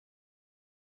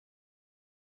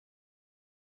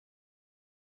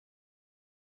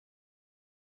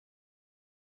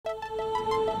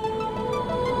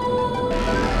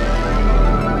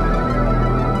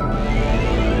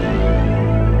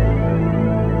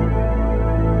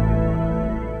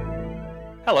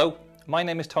Hello, my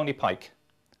name is Tony Pike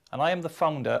and I am the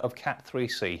founder of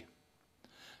Cat3C.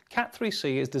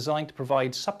 Cat3C is designed to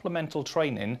provide supplemental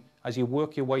training as you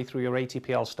work your way through your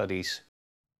ATPL studies.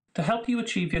 To help you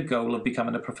achieve your goal of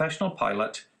becoming a professional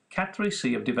pilot,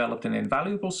 Cat3C have developed an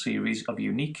invaluable series of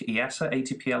unique EASA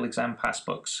ATPL exam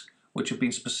passbooks, which have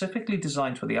been specifically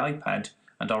designed for the iPad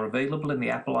and are available in the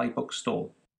Apple iBook store.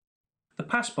 The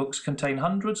passbooks contain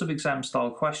hundreds of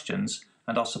exam-style questions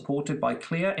and are supported by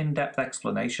clear, in-depth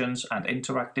explanations and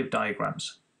interactive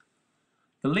diagrams.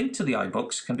 The link to the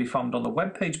iBooks can be found on the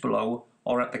webpage below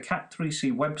or at the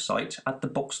Cat3C website at the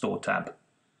Bookstore tab.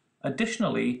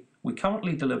 Additionally, we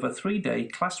currently deliver 3-day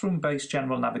classroom-based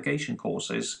general navigation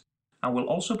courses and will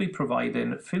also be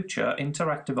providing future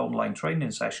interactive online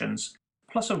training sessions,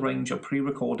 plus a range of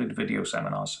pre-recorded video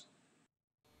seminars.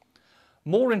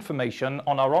 More information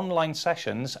on our online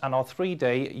sessions and our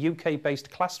 3-day UK-based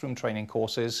classroom training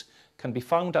courses can be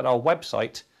found at our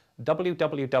website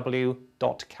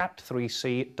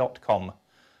www.cat3c.com.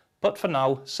 But for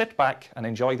now, sit back and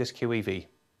enjoy this QEV.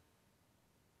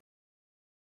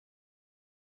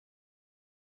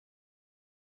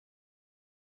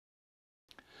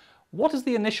 What is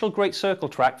the initial great circle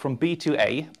track from B to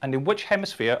A, and in which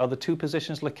hemisphere are the two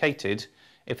positions located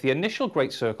if the initial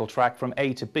great circle track from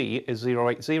A to B is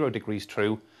 080 degrees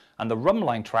true and the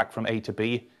rumline track from A to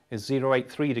B is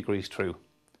 083 degrees true?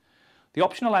 The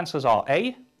optional answers are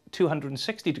A,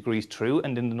 260 degrees true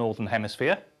and in the northern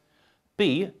hemisphere,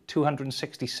 B,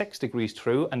 266 degrees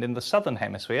true and in the southern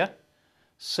hemisphere,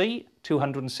 C,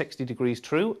 260 degrees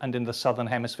true and in the southern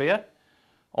hemisphere,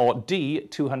 or D,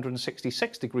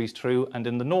 266 degrees true and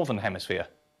in the northern hemisphere.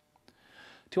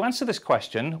 To answer this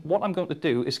question, what I'm going to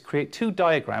do is create two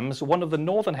diagrams, one of the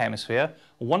northern hemisphere,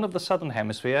 one of the southern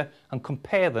hemisphere, and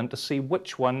compare them to see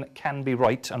which one can be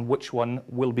right and which one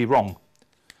will be wrong.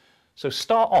 So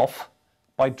start off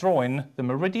by drawing the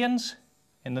meridians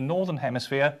in the northern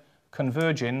hemisphere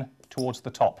converging towards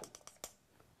the top.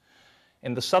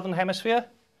 In the southern hemisphere,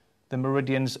 the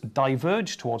meridians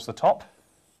diverge towards the top,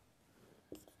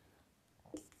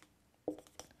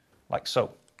 like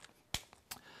so.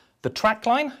 The track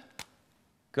line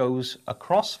goes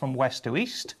across from west to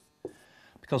east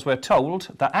because we're told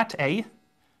that at A,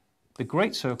 the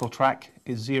great circle track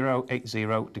is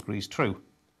 080 degrees true.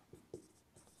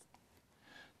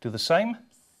 Do the same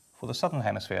for the southern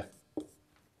hemisphere.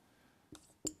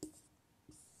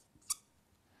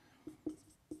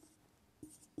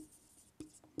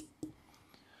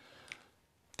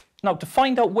 Now, to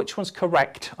find out which one's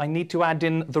correct, I need to add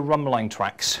in the rumline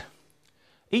tracks.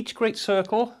 Each great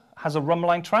circle has a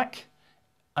rumline track,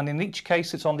 and in each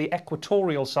case it's on the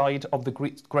equatorial side of the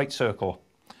great circle.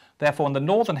 Therefore, in the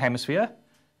northern hemisphere,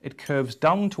 it curves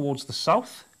down towards the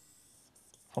south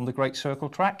from the great circle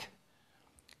track,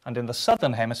 and in the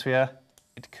southern hemisphere,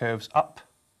 it curves up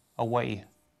away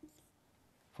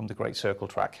from the great circle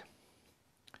track.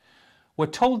 We're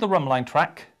told the rumline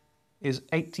track is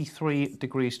 83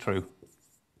 degrees true.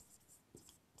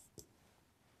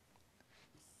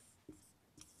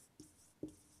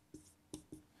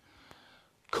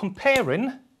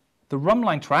 Comparing the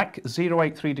rumline track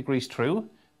 083 degrees true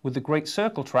with the great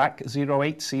circle track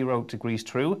 080 degrees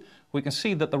true, we can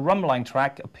see that the rumline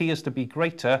track appears to be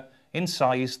greater in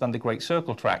size than the great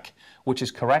circle track, which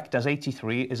is correct as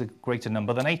 83 is a greater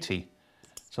number than 80.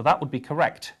 So that would be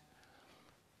correct.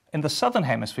 In the southern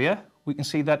hemisphere, we can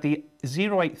see that the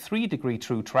 083 degree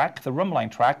true track, the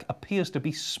rumline track, appears to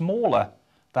be smaller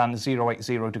than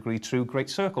 080 degree true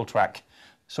great circle track.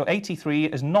 So 83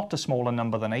 is not a smaller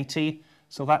number than 80,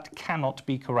 so that cannot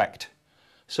be correct.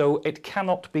 So it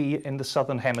cannot be in the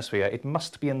southern hemisphere, it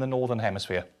must be in the northern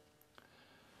hemisphere.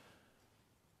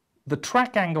 The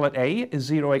track angle at A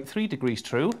is 083 degrees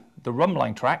true, the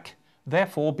rumline track,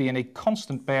 therefore being a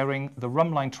constant bearing, the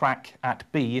rumline track at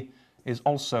B is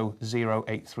also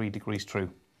 083 degrees true.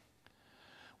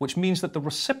 Which means that the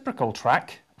reciprocal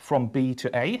track from B to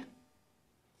A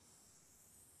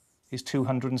is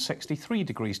 263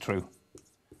 degrees true,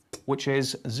 which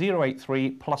is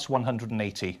 083 plus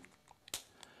 180.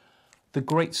 The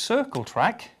great circle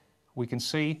track, we can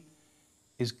see,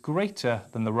 is greater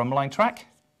than the rumline track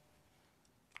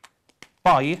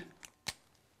by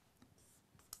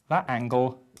that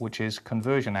angle, which is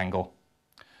conversion angle.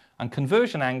 And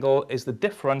conversion angle is the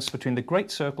difference between the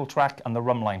great circle track and the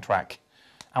rumline track.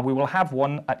 And we will have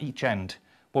one at each end.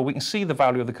 Well, we can see the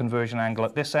value of the conversion angle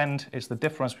at this end is the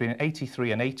difference between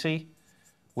 83 and 80,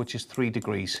 which is 3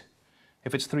 degrees.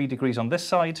 If it's 3 degrees on this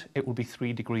side, it will be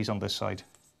 3 degrees on this side.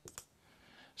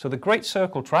 So the great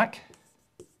circle track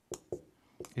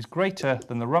is greater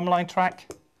than the rhumb-line track,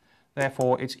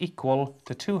 therefore it's equal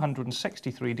to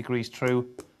 263 degrees true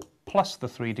plus the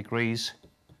 3 degrees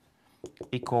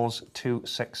equals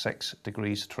 266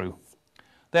 degrees true.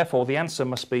 Therefore the answer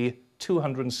must be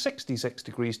 266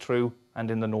 degrees true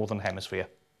and in the northern hemisphere.